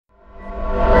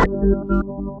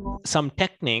some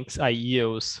techniques I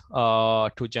use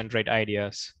to generate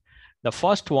ideas. The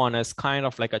first one is kind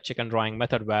of like a chicken drawing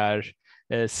method where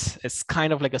it's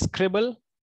kind of like a scribble.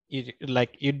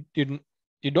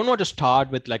 You don't want to start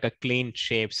with like a clean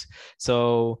shapes.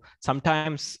 So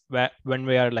sometimes when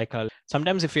we are like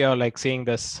sometimes if you are like seeing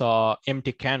this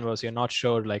empty canvas, you're not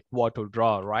sure like what to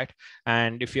draw, right?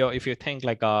 And if you think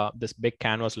like this big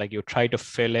canvas, like you try to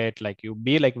fill it, like you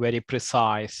be like very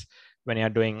precise when you're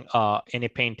doing any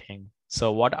painting.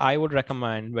 So what I would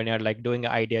recommend when you're like doing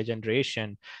idea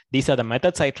generation, these are the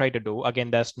methods I try to do.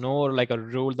 Again, there's no like a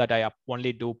rule that I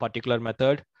only do particular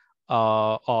method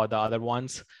or the other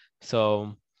ones.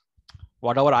 So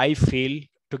whatever I feel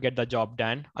to get the job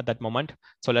done at that moment.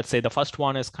 So let's say the first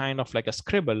one is kind of like a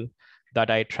scribble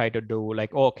that I try to do.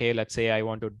 Like, okay, let's say I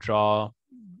want to draw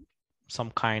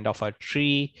some kind of a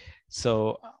tree.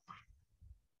 So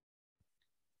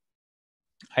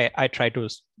I try to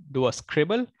do a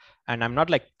scribble, and I'm not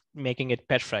like making it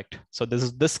perfect. So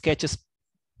this sketch is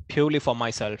purely for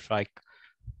myself, like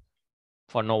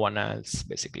for no one else,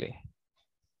 basically.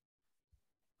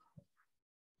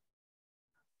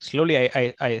 Slowly,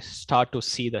 I start to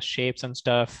see the shapes and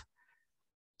stuff.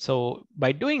 So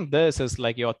by doing this, is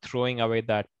like you're throwing away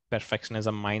that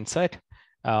perfectionism mindset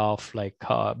of like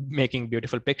making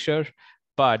beautiful picture.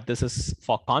 But this is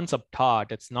for concept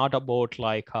art. It's not about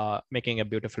like making a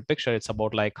beautiful picture. It's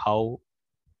about like how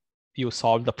you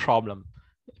solve the problem.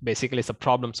 Basically, it's a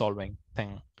problem solving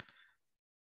thing.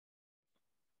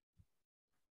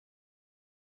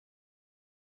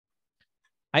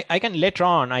 I can later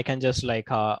on, I can just like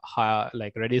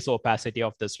reduce opacity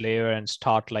of this layer and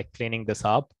start like cleaning this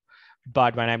up.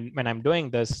 But when I'm doing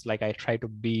this, like I try to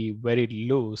be very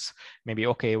loose. Maybe,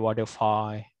 okay, what if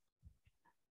I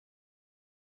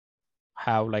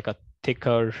have like a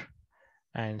thicker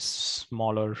and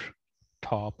smaller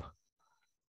top?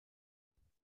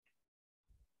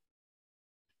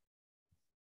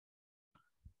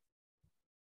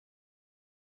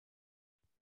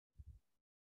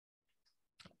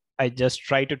 I just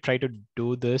try to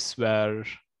do this where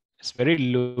it's very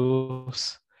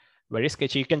loose, very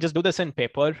sketchy. You can just do this in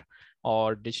paper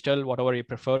or digital, whatever you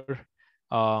prefer.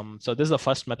 So this is the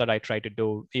first method I try to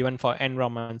do, even for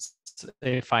environments.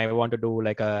 If I want to do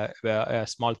like a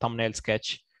small thumbnail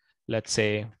sketch, let's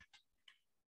say,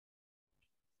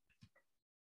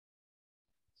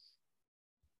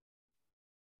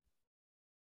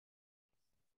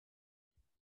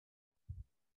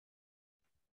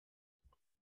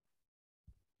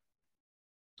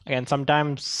 and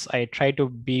sometimes I try to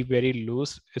be very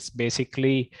loose. It's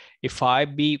basically if I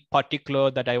be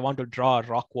particular that I want to draw a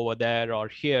rock over there or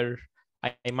here,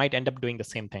 I might end up doing the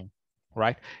same thing,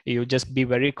 right? You just be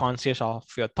very conscious of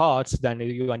your thoughts, then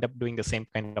you end up doing the same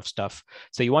kind of stuff.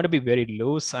 So you want to be very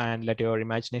loose and let your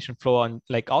imagination flow. And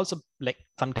like also like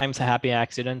sometimes happy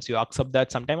accidents, you accept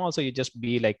that. Sometimes also you just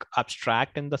be like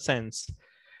abstract in the sense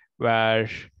where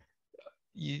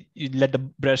you let the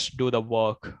brush do the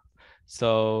work.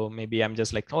 So maybe I'm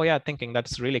just like, oh yeah, thinking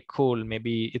that's really cool.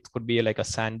 Maybe it could be like a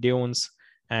sand dunes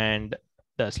and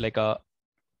there's like a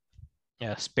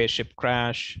yeah, spaceship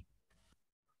crash.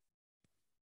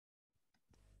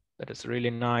 That is really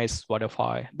nice. What if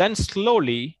I then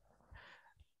slowly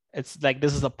it's like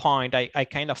this is the point. I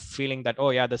kind of feeling that, oh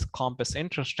yeah, this comp is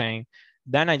interesting.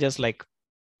 Then I just like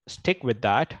stick with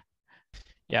that.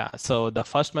 Yeah. So the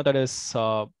first method is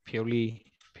purely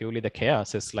the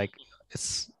chaos. It's like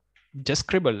it's just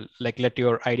scribble, like let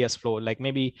your ideas flow. Like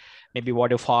maybe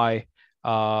what if I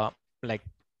like,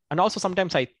 and also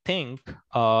sometimes I think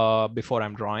before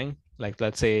I'm drawing, like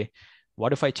let's say,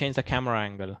 what if I change the camera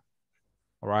angle,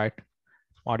 right?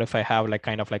 What if I have like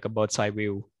kind of like a bird's eye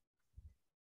view?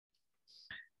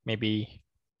 Maybe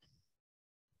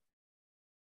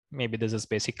maybe this is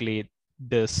basically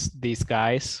these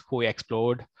guys who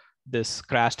explode this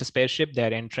crashed spaceship.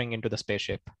 They're entering into the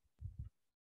spaceship.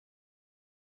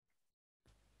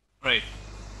 Right.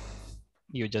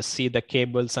 You just see the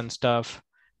cables and stuff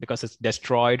because it's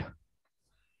destroyed.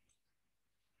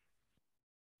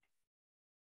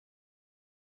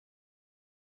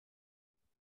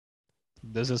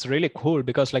 This is really cool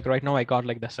because like right now I got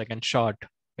like the second shot.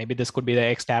 Maybe this could be the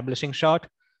establishing shot.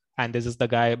 And this is the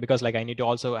guy because like I need to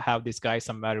also have this guy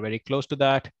somewhere very close to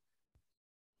that.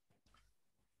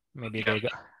 Maybe Okay.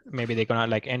 maybe they're gonna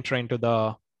like enter into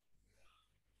the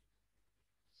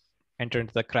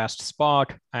crashed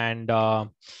spot and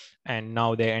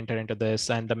now they enter into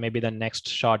this and maybe the next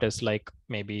shot is like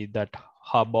maybe that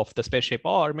hub of the spaceship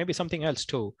or maybe something else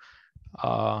too.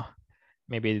 uh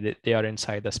maybe they are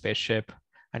inside the spaceship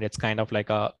and it's kind of like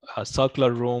a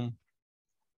circular room.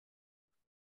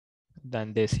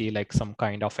 then they see like some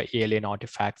kind of alien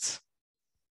artifacts,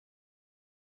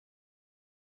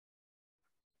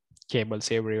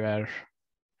 cables everywhere.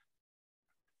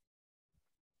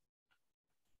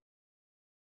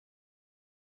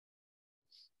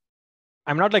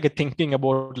 I'm not like thinking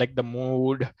about like the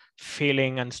mood,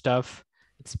 feeling and stuff.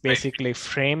 It's Right. basically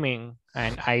framing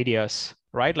and ideas,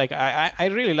 right? Like I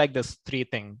really like this three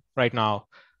thing right now.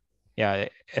 Yeah,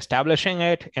 establishing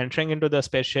it, entering into the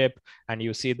spaceship, and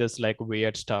you see this like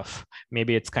weird stuff.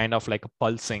 Maybe it's kind of like a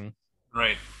pulsing.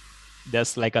 Right.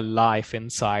 There's like a life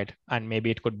inside, and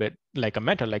maybe it could be like a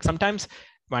metal. Like sometimes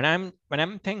when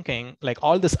I'm thinking, like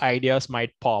all these ideas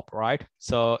might pop, right?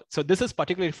 So this is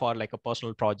particularly for like a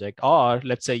personal project, or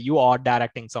let's say you are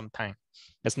directing something.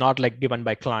 It's not like given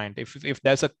by client. If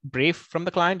there's a brief from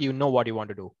the client, you know what you want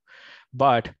to do.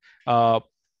 But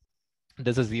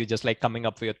this is you just like coming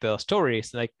up with the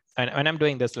stories. Like, and when I'm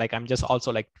doing this, like I'm just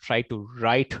also like try to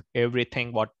write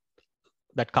everything what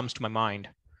that comes to my mind.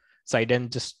 So I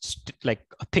didn't just like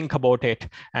think about it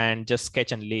and just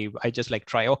sketch and leave. I just like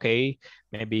try, okay,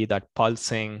 maybe that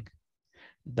pulsing,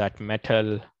 that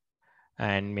metal,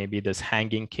 and maybe this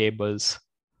hanging cables.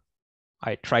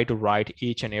 I try to write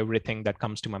each and everything that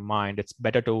comes to my mind. It's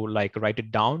better to like write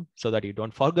it down so that you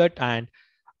don't forget. And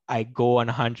I go and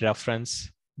hunt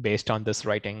reference based on this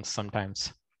writing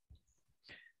sometimes.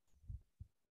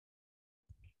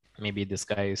 Maybe this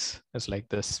is like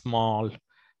this small,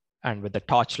 and with the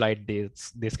torchlight,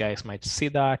 these guys might see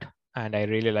that. And I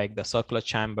really like the circular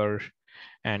chamber,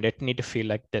 and it need to feel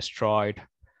like destroyed,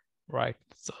 right?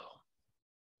 So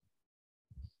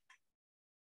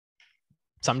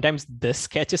sometimes this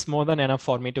sketch is more than enough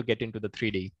for me to get into the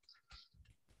 3D.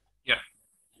 Yeah.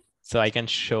 So I can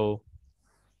show.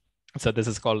 So this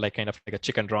is called like kind of like a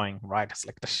chicken drawing, right? It's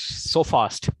like so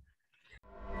fast.